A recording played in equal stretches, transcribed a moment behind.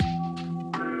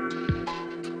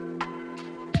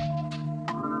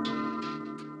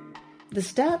The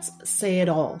stats say it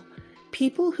all.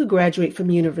 People who graduate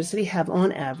from university have,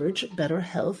 on average, better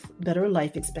health, better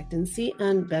life expectancy,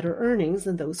 and better earnings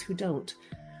than those who don't.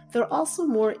 They're also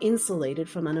more insulated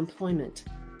from unemployment.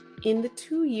 In the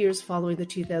 2 years following the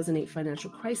 2008 financial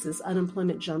crisis,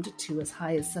 unemployment jumped to as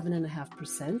high as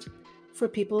 7.5% for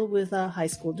people with a high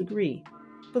school degree.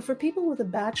 But for people with a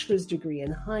bachelor's degree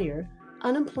and higher,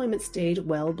 unemployment stayed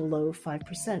well below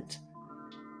 5%.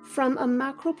 From a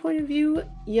macro point of view,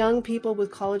 young people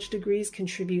with college degrees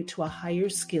contribute to a higher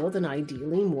skilled and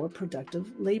ideally more productive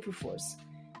labor force.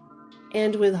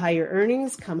 And with higher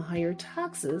earnings come higher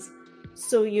taxes,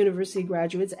 so university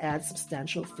graduates add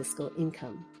substantial fiscal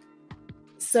income.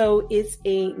 So it's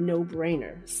a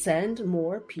no-brainer. Send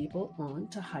more people on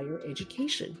to higher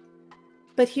education.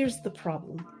 But here's the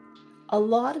problem. A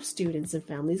lot of students and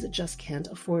families just can't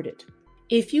afford it.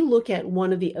 If you look at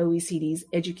one of the OECD's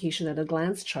Education at a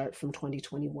Glance chart from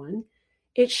 2021,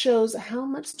 it shows how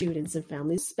much students and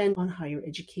families spend on higher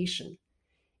education.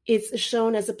 It's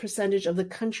shown as a percentage of the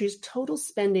country's total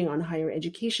spending on higher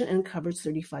education and covers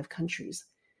 35 countries.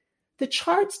 The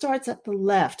chart starts at the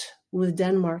left with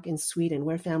Denmark and Sweden,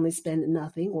 where families spend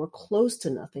nothing or close to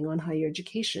nothing on higher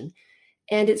education,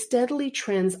 and it steadily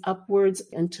trends upwards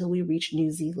until we reach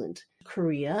New Zealand,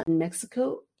 Korea,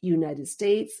 Mexico, United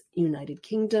States, United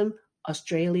Kingdom,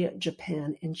 Australia,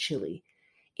 Japan, and Chile.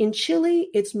 In Chile,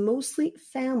 it's mostly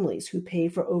families who pay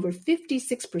for over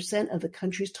 56% of the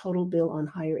country's total bill on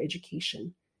higher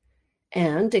education.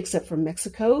 And, except for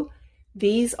Mexico,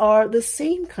 these are the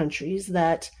same countries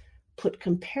that put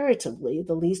comparatively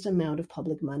the least amount of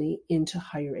public money into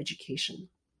higher education.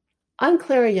 I'm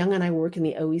Clara Young, and I work in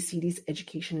the OECD's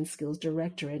Education and Skills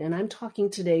Directorate, and I'm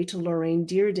talking today to Lorraine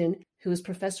Dearden, who is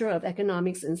Professor of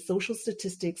Economics and Social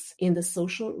Statistics in the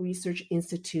Social Research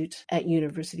Institute at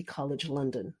University College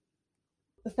London.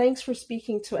 Thanks for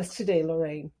speaking to us today,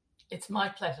 Lorraine. It's my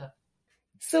pleasure.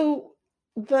 So,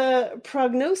 the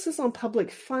prognosis on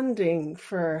public funding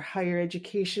for higher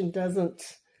education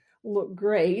doesn't look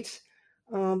great.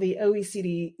 The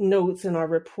OECD notes in our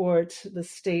report, The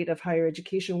State of Higher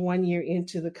Education 1 year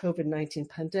into the COVID-19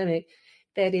 pandemic,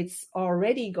 that it's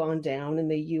already gone down in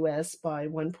the US by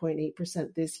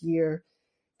 1.8% this year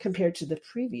compared to the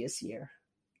previous year.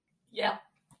 Yeah,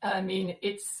 I mean,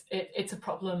 it's a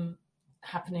problem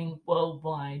happening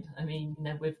worldwide. I mean,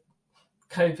 with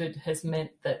COVID has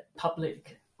meant that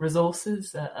public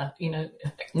resources,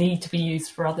 need to be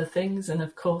used for other things. And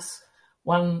of course,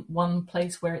 one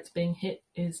place where it's being hit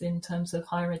is in terms of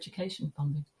higher education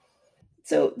funding.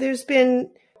 So there's been,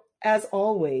 as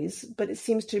always, but it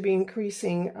seems to be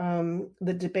increasing,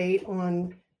 the debate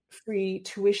on free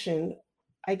tuition.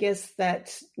 I guess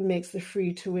that makes the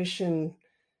free tuition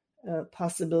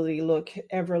possibility look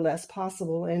ever less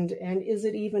possible. And is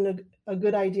it even a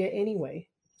good idea anyway?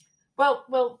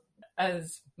 Well,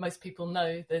 as most people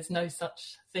know, there's no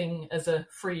such thing as a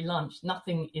free lunch.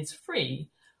 Nothing is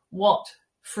free. What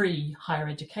free higher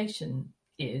education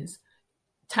is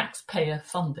taxpayer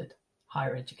funded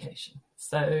higher education.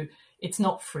 So it's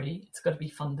not free. It's got to be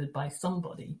funded by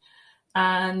somebody.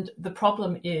 And the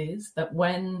problem is that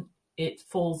when it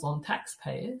falls on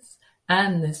taxpayers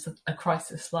and there's a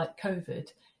crisis like COVID,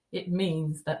 it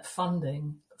means that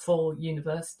funding for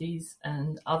universities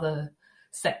and other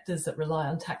sectors that rely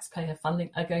on taxpayer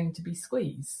funding are going to be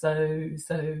squeezed. So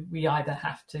we either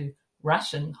have to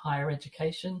ration higher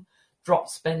education, drop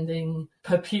spending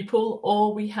per pupil,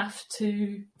 or we have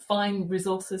to find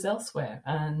resources elsewhere.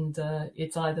 And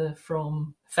it's either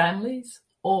from families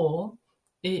or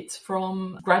it's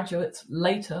from graduates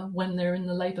later when they're in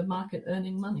the labour market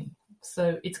earning money.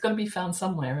 So it's got to be found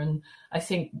somewhere. And I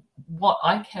think what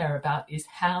I care about is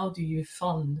how do you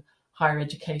fund higher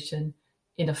education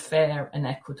in a fair and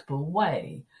equitable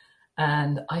way.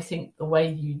 And I think the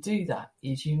way you do that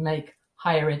is you make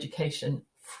higher education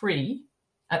free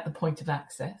at the point of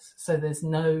access. So there's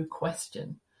no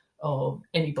question of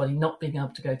anybody not being able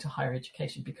to go to higher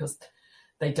education because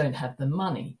they don't have the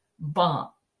money.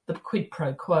 But the quid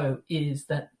pro quo is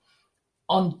that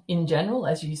in general,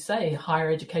 as you say,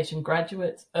 higher education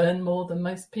graduates earn more than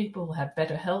most people, have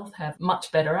better health, have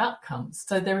much better outcomes.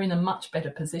 So they're in a much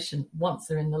better position once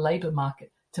they're in the labour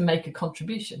market to make a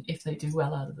contribution if they do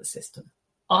well out of the system.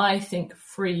 I think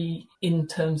free in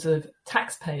terms of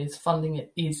taxpayers funding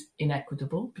it is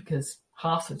inequitable because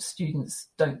half of students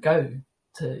don't go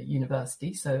to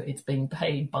university, so it's being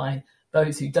paid by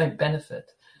those who don't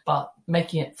benefit. But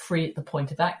making it free at the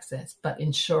point of access, but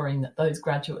ensuring that those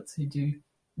graduates who do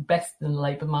best in the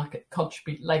labour market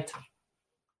contribute later.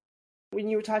 When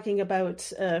you were talking about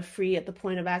free at the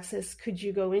point of access, could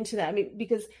you go into that? I mean,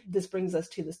 because this brings us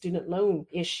to the student loan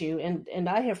issue, and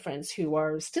I have friends who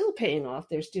are still paying off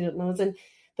their student loans, and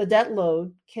the debt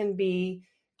load can be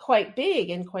quite big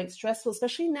and quite stressful,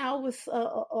 especially now with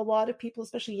a lot of people,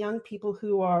 especially young people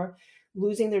who are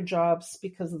losing their jobs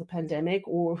because of the pandemic,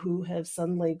 or who have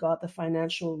suddenly got the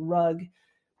financial rug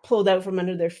pulled out from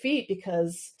under their feet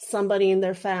because somebody in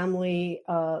their family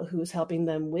who's helping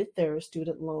them with their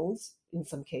student loans, in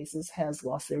some cases, has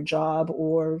lost their job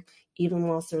or even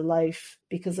lost their life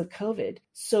because of COVID.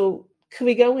 So could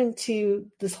we go into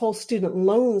this whole student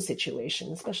loan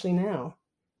situation, especially now?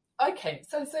 Okay,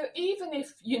 so even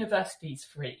if university is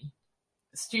free,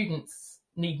 students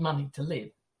need money to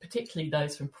live, particularly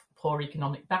those from poor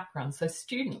economic backgrounds. So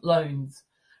student loans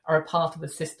are a part of a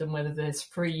system, whether there's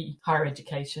free higher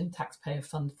education, taxpayer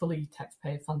funded, fully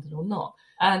taxpayer funded or not.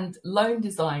 And loan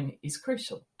design is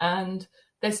crucial. And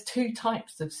there's two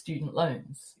types of student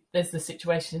loans. There's the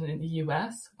situation in the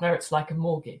US where it's like a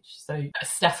mortgage. So a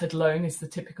Stafford loan is the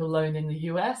typical loan in the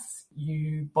US.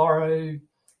 You borrow,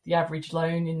 the average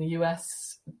loan in the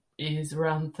US is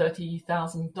around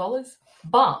 $30,000,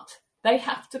 but they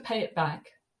have to pay it back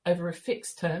over a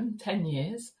fixed term, 10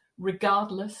 years,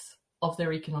 regardless of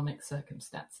their economic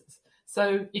circumstances.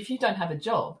 So if you don't have a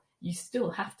job, you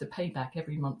still have to pay back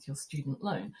every month your student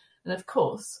loan. And of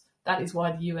course, that is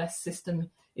why the US system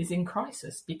is in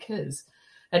crisis, because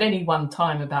at any one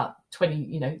time, about 10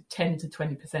 to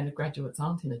 20% of graduates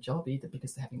aren't in a job, either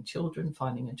because they're having children,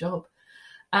 finding a job.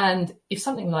 And if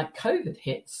something like COVID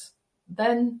hits,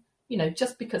 then,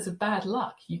 just because of bad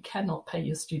luck, you cannot pay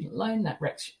your student loan. That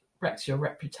wrecks your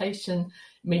reputation.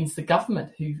 It means the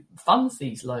government who funds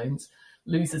these loans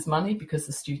loses money because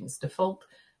the students default.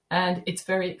 And it's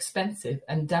very expensive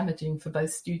and damaging for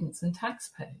both students and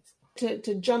taxpayers.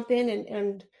 To jump in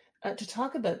and to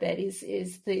talk about that is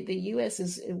the U.S.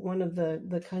 is one of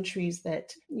the countries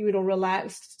that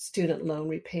relaxed student loan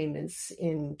repayments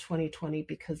in 2020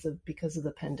 because of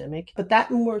the pandemic. But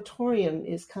that moratorium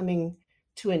is coming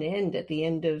to an end at the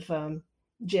end of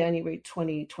January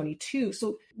 2022.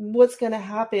 So what's going to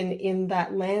happen in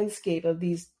that landscape of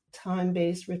these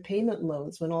time-based repayment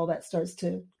loans when all that starts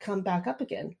to come back up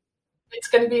again? It's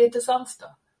going to be a disaster.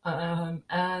 And,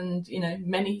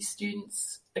 many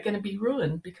students are going to be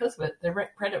ruined because of it,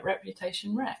 their credit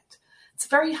reputation wrecked. It's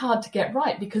very hard to get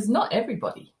right because not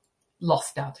everybody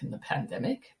lost out in the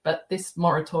pandemic, but this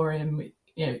moratorium,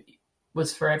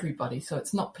 was for everybody. So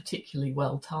it's not particularly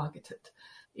well targeted.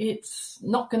 It's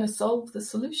not going to solve the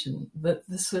solution.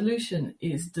 The solution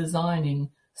is designing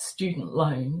student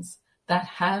loans that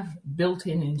have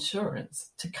built-in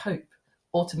insurance to cope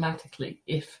automatically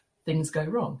if things go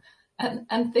wrong.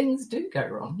 And things do go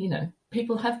wrong.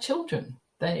 People have children.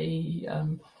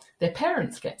 Their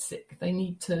parents get sick. They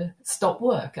need to stop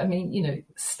work. I mean,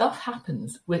 stuff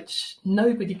happens which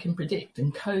nobody can predict.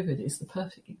 And COVID is the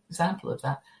perfect example of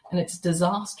that. And it's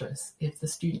disastrous if the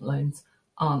student loans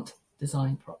aren't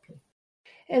designed properly.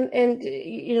 And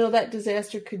that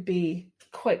disaster could be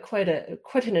quite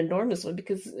an enormous one,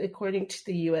 because according to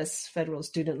the U.S. federal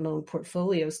student loan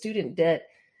portfolio, student debt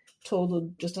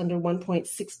totaled just under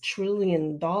 $1.6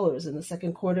 trillion in the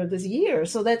second quarter of this year.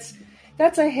 So that's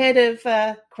ahead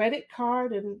of credit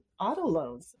card and auto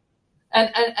loans.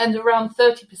 And around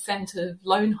 30% of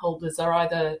loan holders are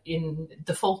either in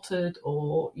defaulted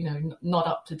or not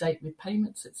up to date with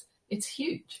payments. It's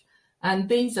huge, and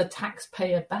these are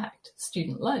taxpayer-backed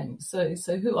student loans.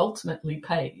 So who ultimately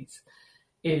pays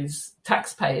is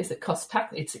taxpayers. It costs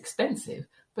tax. It's expensive,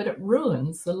 but it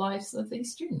ruins the lives of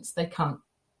these students. They can't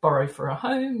borrow for a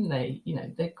home.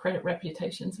 Their credit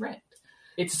reputation's wrecked.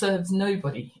 It serves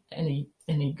nobody any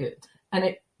good, and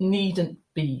it needn't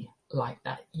be like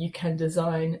that. You can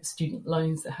design student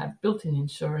loans that have built-in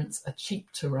insurance, are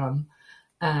cheap to run,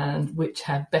 and which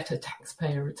have better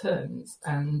taxpayer returns.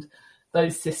 And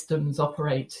those systems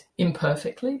operate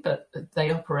imperfectly, but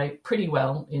they operate pretty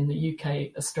well in the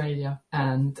UK, Australia,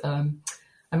 and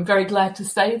I'm very glad to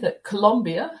say that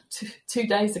Colombia, 2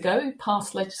 days ago,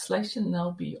 passed legislation.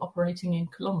 They'll be operating in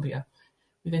Colombia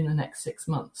within the next 6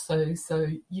 months. So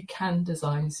you can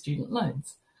design student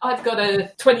loans. I've got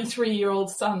a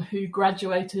 23-year-old son who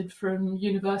graduated from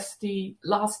university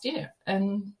last year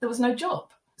and there was no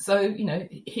job. So,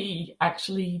 he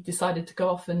actually decided to go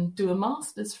off and do a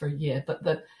master's for a year, but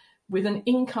with an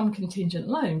income contingent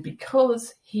loan,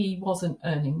 because he wasn't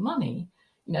earning money,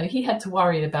 he had to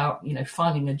worry about,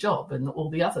 finding a job and all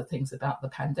the other things about the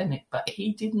pandemic, but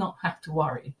he did not have to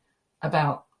worry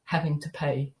about having to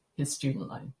pay his student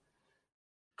loan.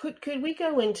 Could we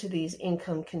go into these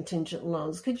income contingent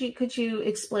loans? Could you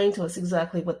explain to us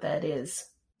exactly what that is?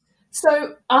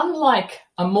 So unlike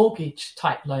a mortgage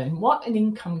type loan, what an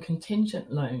income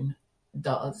contingent loan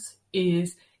does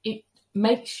is it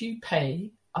makes you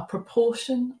pay a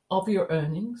proportion of your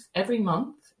earnings every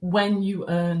month when you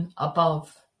earn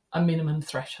above a minimum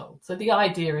threshold. So the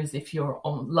idea is if you're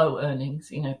on low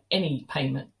earnings, any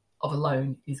payment of a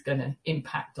loan is going to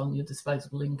impact on your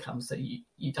disposable income. So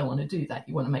you don't want to do that.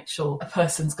 You want to make sure a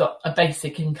person's got a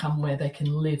basic income where they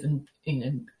can live and,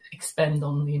 expend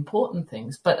on the important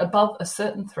things. But above a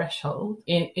certain threshold,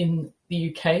 in the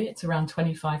UK, it's around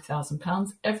 £25,000.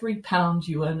 Every pound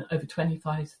you earn over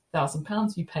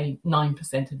 £25,000, you pay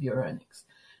 9% of your earnings.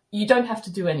 You don't have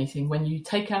to do anything. When you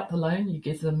take out the loan, you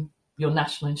give them your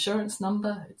national insurance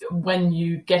number. When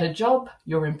you get a job,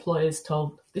 your employer's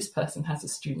told this person has a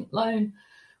student loan.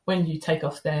 When you take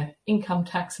off their income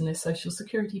tax and their social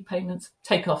security payments,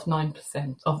 take off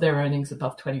 9% of their earnings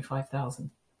above 25,000,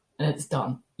 and it's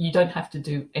done. You don't have to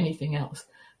do anything else.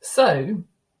 So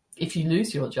if you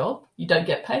lose your job, you don't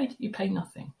get paid, you pay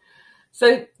nothing.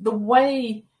 So the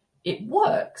way it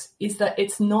works is that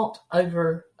it's not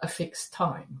over a fixed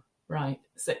time, right?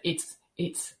 So it's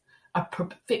a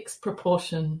fixed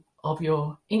proportion of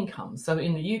your income. So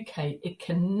in the UK, it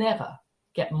can never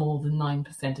get more than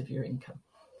 9% of your income.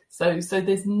 So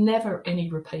there's never any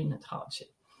repayment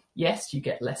hardship. Yes, you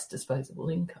get less disposable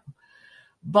income,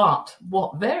 but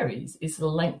what varies is the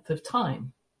length of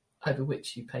time over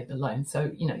which you pay the loan.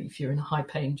 So, if you're in a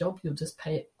high-paying job, you'll just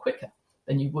pay it quicker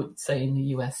than you would, say, in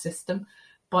the US system.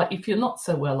 But if you're not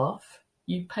so well off,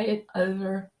 you pay it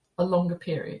over a longer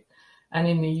period. And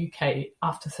in the UK,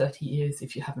 after 30 years,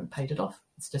 if you haven't paid it off,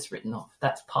 it's just written off.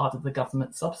 That's part of the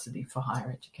government subsidy for higher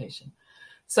education.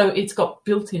 So it's got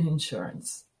built-in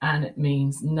insurance, and it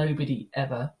means nobody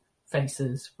ever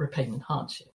faces repayment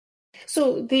hardship.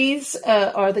 So these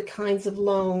are the kinds of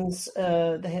loans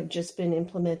that have just been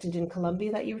implemented in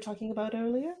Colombia that you were talking about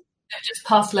earlier? They just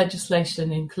passed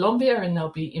legislation in Colombia, and they'll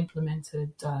be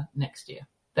implemented next year.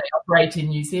 They operate in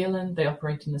New Zealand, they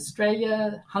operate in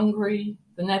Australia, Hungary,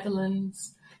 the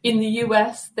Netherlands. In the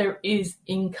US, there is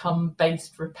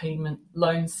income-based repayment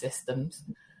loan systems,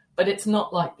 but it's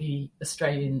not like the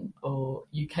Australian or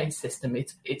UK system.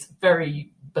 It's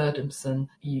very burdensome.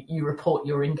 You report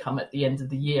your income at the end of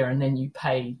the year and then you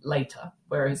pay later,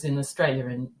 whereas in Australia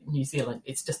and New Zealand,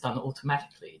 it's just done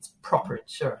automatically. It's proper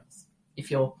insurance.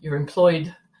 If you're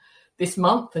employed this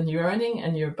month and you're earning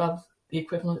and you're above the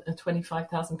equivalent of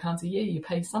 £25,000 a year, you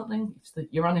pay something. If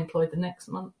you're unemployed the next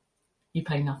month, you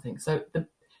pay nothing. So the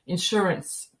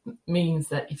insurance means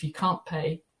that if you can't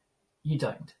pay, you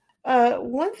don't.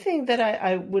 One thing that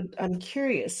I'm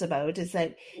curious about is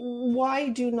that why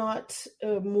do not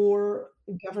more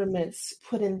governments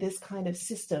put in this kind of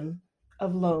system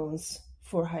of loans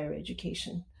for higher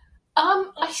education?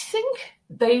 I think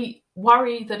they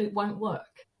worry that it won't work.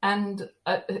 And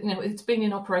it's been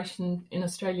in operation in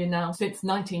Australia now since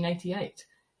 1988.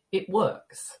 It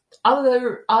works.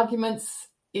 Other arguments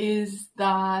is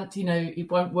that,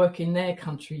 it won't work in their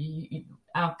country.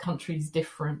 Our country's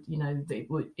different,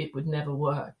 it would never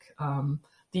work.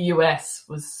 The US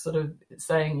was sort of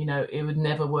saying, it would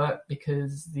never work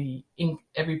because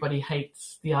everybody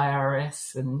hates the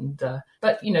IRS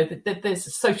but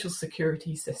there's social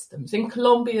security systems. In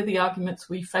Colombia, the arguments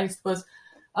we faced was,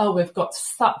 we've got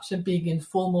such a big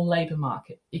informal labor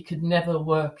market. It could never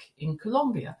work in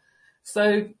Colombia.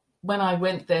 So when I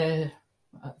went there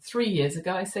 3 years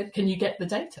ago, I said, can you get the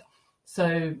data?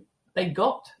 So they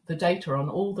got the data on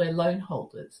all their loan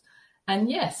holders. And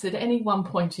yes, at any one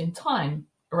point in time,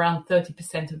 around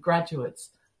 30% of graduates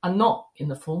are not in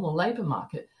the formal labour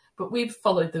market, but we've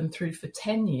followed them through for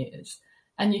 10 years.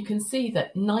 And you can see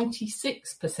that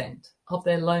 96% of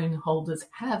their loan holders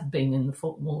have been in the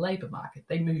formal labour market.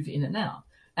 They move in and out.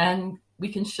 And we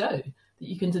can show that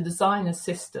you can design a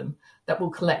system that will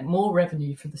collect more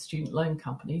revenue for the student loan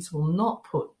companies, will not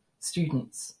put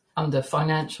students under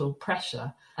financial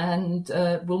pressure, and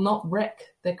will not wreck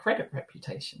their credit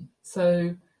reputation.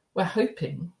 So we're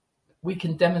hoping we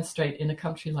can demonstrate in a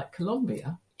country like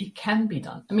Colombia, it can be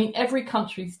done. I mean, every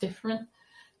country is different.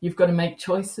 You've got to make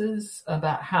choices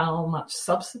about how much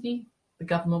subsidy the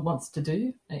government wants to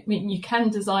do. I mean, you can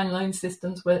design loan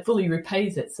systems where it fully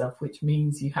repays itself, which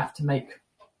means you have to make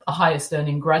a highest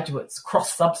earning graduates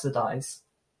cross-subsidize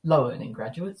low earning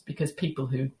graduates, because people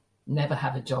who never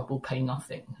have a job will pay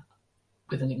nothing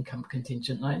with an income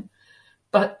contingent loan.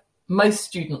 But most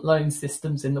student loan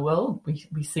systems in the world,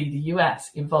 we see the US,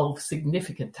 involve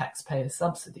significant taxpayer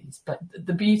subsidies. But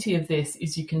the beauty of this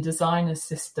is you can design a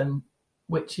system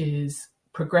which is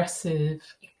progressive,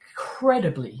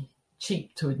 incredibly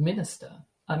cheap to administer.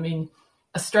 I mean,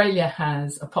 Australia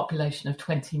has a population of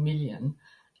 20 million,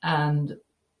 and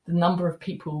the number of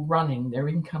people running their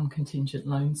income contingent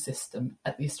loan system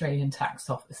at the Australian Tax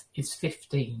Office is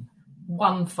 15.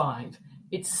 15.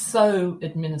 It's so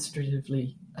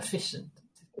administratively efficient.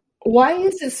 Why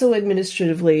is it so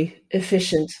administratively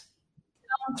efficient?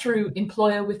 Through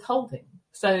employer withholding.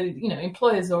 So,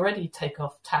 employers already take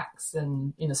off tax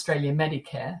and in Australia,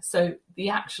 Medicare. So the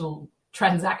actual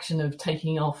transaction of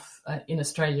taking off in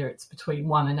Australia, it's between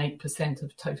 1% and 8%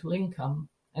 of total income,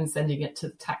 and sending it to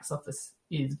the tax office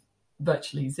is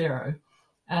virtually zero.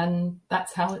 And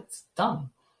that's how it's done.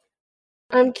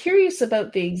 I'm curious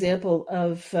about the example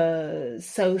of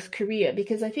South Korea,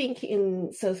 because I think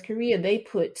in South Korea they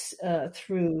put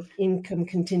through income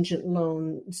contingent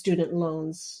student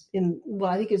loans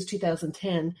I think it was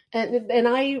 2010, and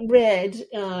I read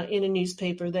in a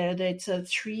newspaper there that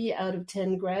 3 out of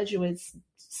 10 graduates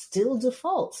still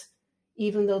default,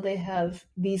 even though they have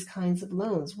these kinds of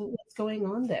loans. What's going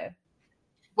on there?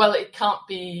 Well, it can't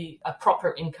be a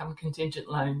proper income contingent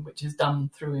loan, which is done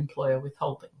through employer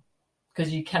withholding,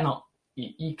 because you cannot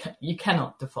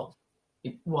default.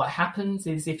 What happens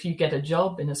is, if you get a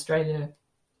job in Australia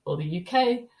or the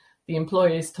UK, the employer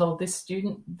is told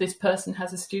this person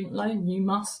has a student loan, you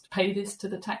must pay this to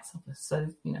the tax office. So,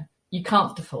 you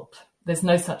can't default. There's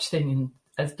no such thing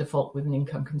as default with an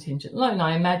income contingent loan.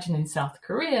 I imagine in South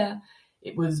Korea,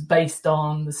 it was based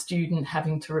on the student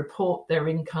having to report their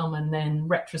income and then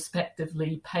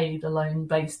retrospectively pay the loan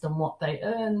based on what they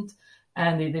earned.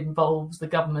 And it involves the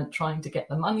government trying to get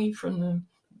the money from them.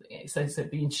 So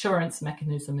the insurance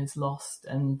mechanism is lost,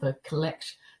 and the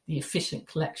efficient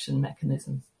collection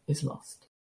mechanism is lost.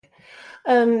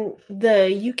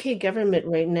 The UK government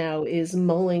right now is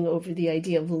mulling over the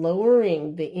idea of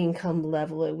lowering the income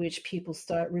level at which people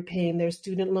start repaying their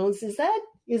student loans. Is that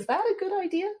a good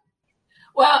idea?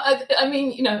 Well,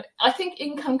 I think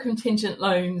income contingent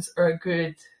loans are a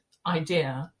good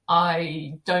idea.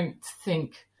 I don't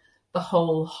think the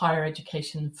whole higher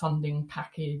education funding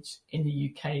package in the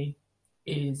UK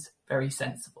is very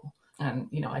sensible. And,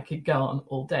 I could go on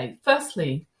all day.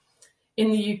 Firstly,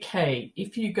 in the UK,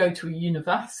 if you go to a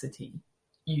university,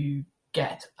 you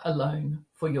get a loan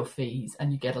for your fees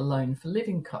and you get a loan for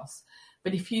living costs.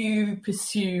 But if you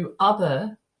pursue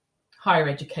other higher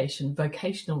education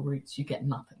vocational routes, you get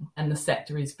nothing. And the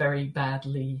sector is very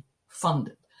badly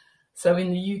funded. So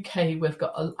in the UK, we've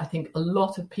got, I think, a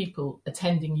lot of people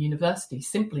attending university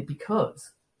simply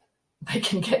because they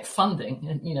can get funding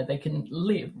and, they can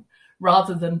live,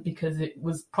 rather than because it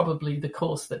was probably the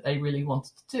course that they really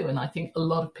wanted to do. And I think a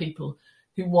lot of people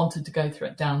who wanted to go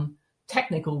down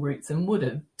technical routes and would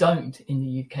have, don't in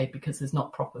the UK because there's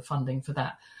not proper funding for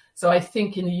that. So I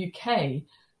think in the UK,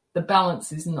 the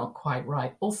balance is not quite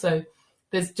right. Also,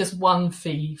 there's just one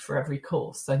fee for every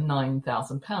course, so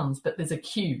 £9,000, but there's a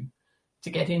queue to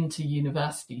get into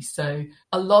university. So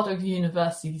a lot of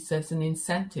universities, there's an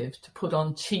incentive to put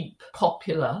on cheap,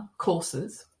 popular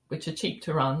courses, which are cheap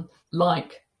to run,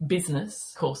 like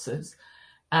business courses.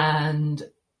 And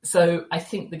so I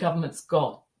think the government's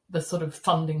got the sort of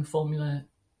funding formula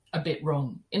a bit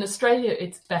wrong. In Australia,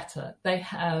 it's better. They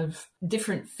have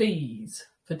different fees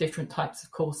for different types of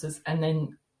courses, and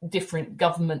then different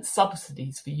government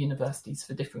subsidies for universities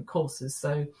for different courses.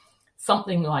 So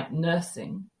something like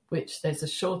nursing, which there's a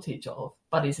shortage of,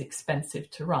 but is expensive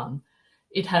to run,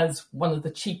 it has one of the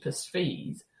cheapest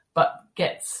fees, but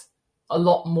gets a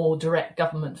lot more direct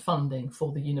government funding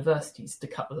for the universities to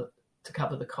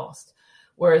cover the cost.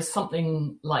 Whereas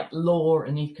something like law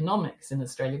and economics in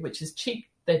Australia, which is cheap,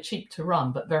 they're cheap to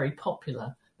run, but very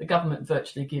popular. The government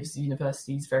virtually gives the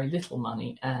universities very little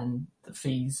money and the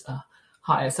fees are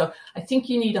higher. So I think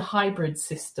you need a hybrid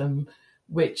system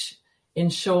which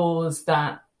ensures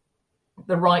that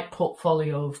the right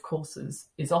portfolio of courses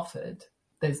is offered.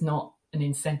 There's not an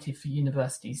incentive for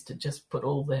universities to just put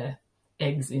all their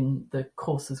eggs in the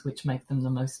courses which make them the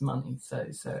most money.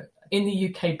 So in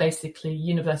the UK, basically,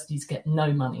 universities get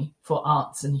no money for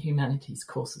arts and humanities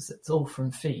courses. It's all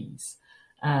from fees.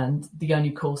 And the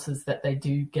only courses that they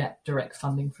do get direct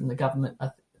funding from the government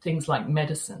are things like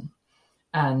medicine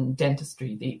and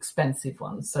dentistry, the expensive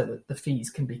ones, so that the fees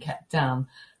can be kept down.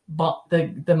 But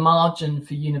the margin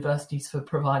for universities for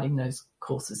providing those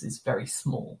courses is very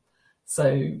small.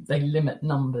 So they limit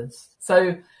numbers.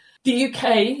 So the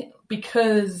UK,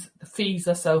 because the fees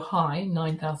are so high,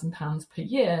 £9,000 per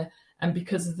year, and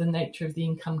because of the nature of the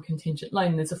income contingent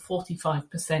loan, there's a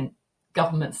 45%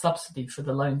 government subsidy for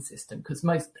the loan system, because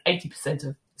 80%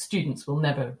 of students will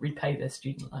never repay their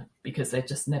student loan because they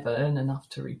just never earn enough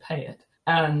to repay it.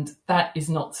 And that is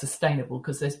not sustainable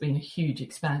because there's been a huge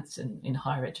expansion in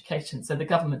higher education. So the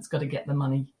government's got to get the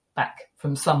money back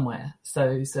from somewhere.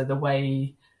 So the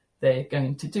way they're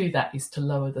going to do that is to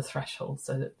lower the threshold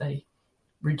so that they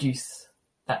reduce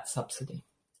that subsidy.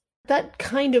 That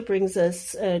kind of brings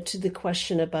us to the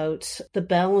question about the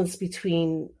balance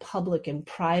between public and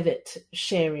private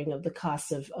sharing of the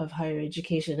costs of higher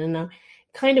education. And now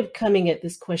kind of coming at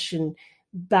this question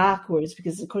backwards,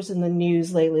 because of course in the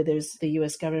news lately, there's the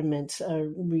US government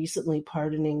recently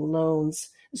pardoning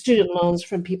student loans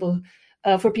from people,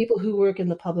 for people who work in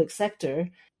the public sector.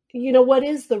 What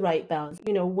is the right balance?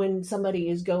 When somebody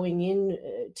is going in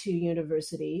to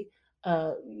university,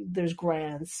 there's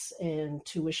grants and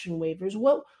tuition waivers.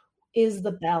 What is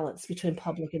the balance between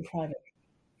public and private?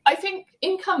 I think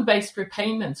income-based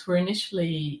repayments were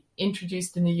initially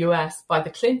introduced in the US by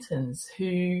the Clintons,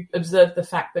 who observed the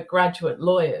fact that graduate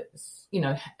lawyers,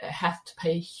 have to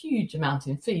pay a huge amount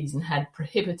in fees and had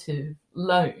prohibitive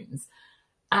loans.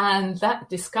 And that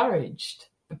discouraged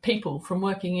people from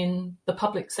working in the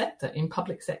public sector, in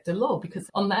public sector law, because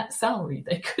on that salary,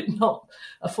 they could not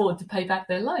afford to pay back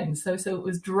their loans. So it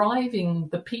was driving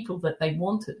the people that they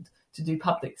wanted to do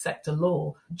public sector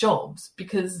law jobs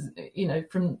because,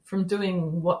 from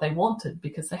doing what they wanted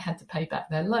because they had to pay back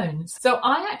their loans. So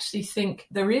I actually think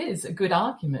there is a good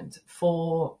argument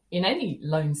for, in any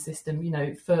loan system,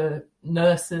 for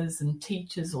nurses and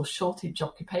teachers or shortage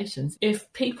occupations,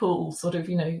 if people sort of,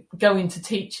 go into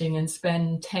teaching and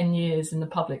spend 10 years in the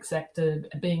public sector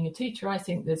being a teacher, I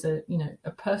think there's a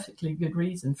perfectly good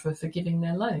reason for forgiving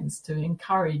their loans to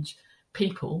encourage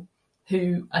people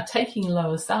who are taking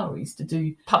lower salaries to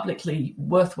do publicly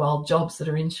worthwhile jobs that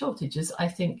are in shortages, I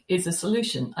think is a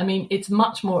solution. I mean, it's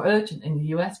much more urgent in the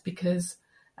US because,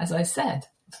 as I said,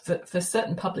 for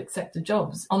certain public sector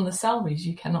jobs, on the salaries,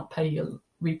 you cannot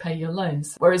repay your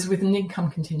loans. Whereas with an income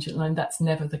contingent loan, that's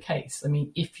never the case. I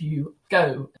mean, if you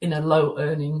go in a low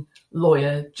earning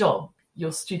lawyer job,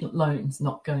 your student loan's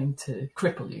not going to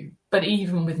cripple you. But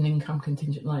even with an income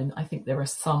contingent loan, I think there are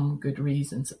some good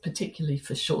reasons, particularly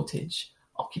for shortage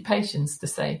occupations, to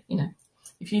say,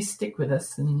 if you stick with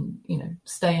us and,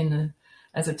 stay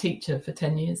as a teacher for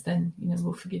 10 years, then,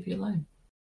 we'll forgive your loan.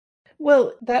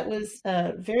 Well, that was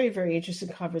a very, very interesting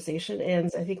conversation. And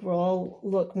I think we'll all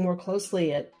look more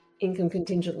closely at income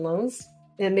contingent loans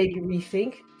and maybe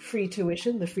rethink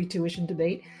the free tuition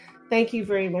debate. Thank you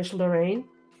very much, Lorraine.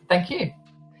 Thank you.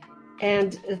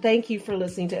 And thank you for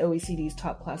listening to OECD's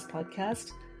Top Class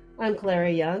Podcast. I'm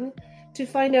Clara Young. To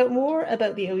find out more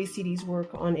about the OECD's work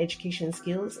on education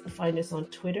skills, find us on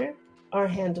Twitter. Our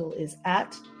handle is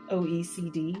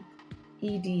 @OECD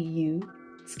EDU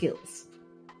Skills.